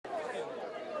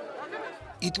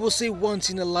It was a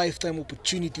once-in-a-lifetime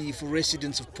opportunity for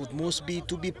residents of Port Moresby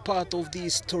to be part of the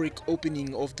historic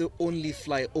opening of the only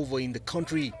flyover in the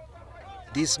country.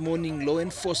 This morning, law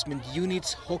enforcement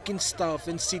units, Hawkins staff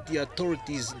and city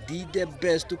authorities did their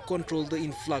best to control the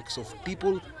influx of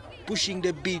people pushing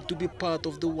their bid to be part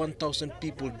of the 1,000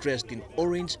 people dressed in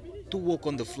orange to walk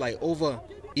on the flyover.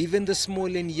 Even the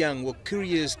small and young were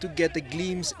curious to get a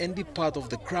glimpse and be part of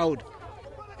the crowd.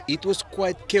 It was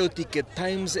quite chaotic at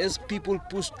times as people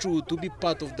pushed through to be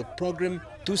part of the program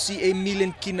to see a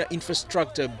million-kina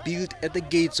infrastructure built at the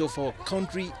gates of our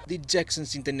country, the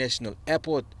Jacksons International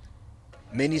Airport.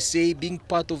 Many say being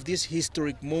part of this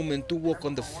historic moment to walk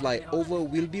on the flyover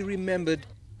will be remembered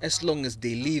as long as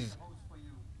they live.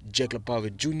 Jack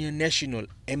Jr., National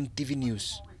EMTV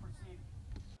News.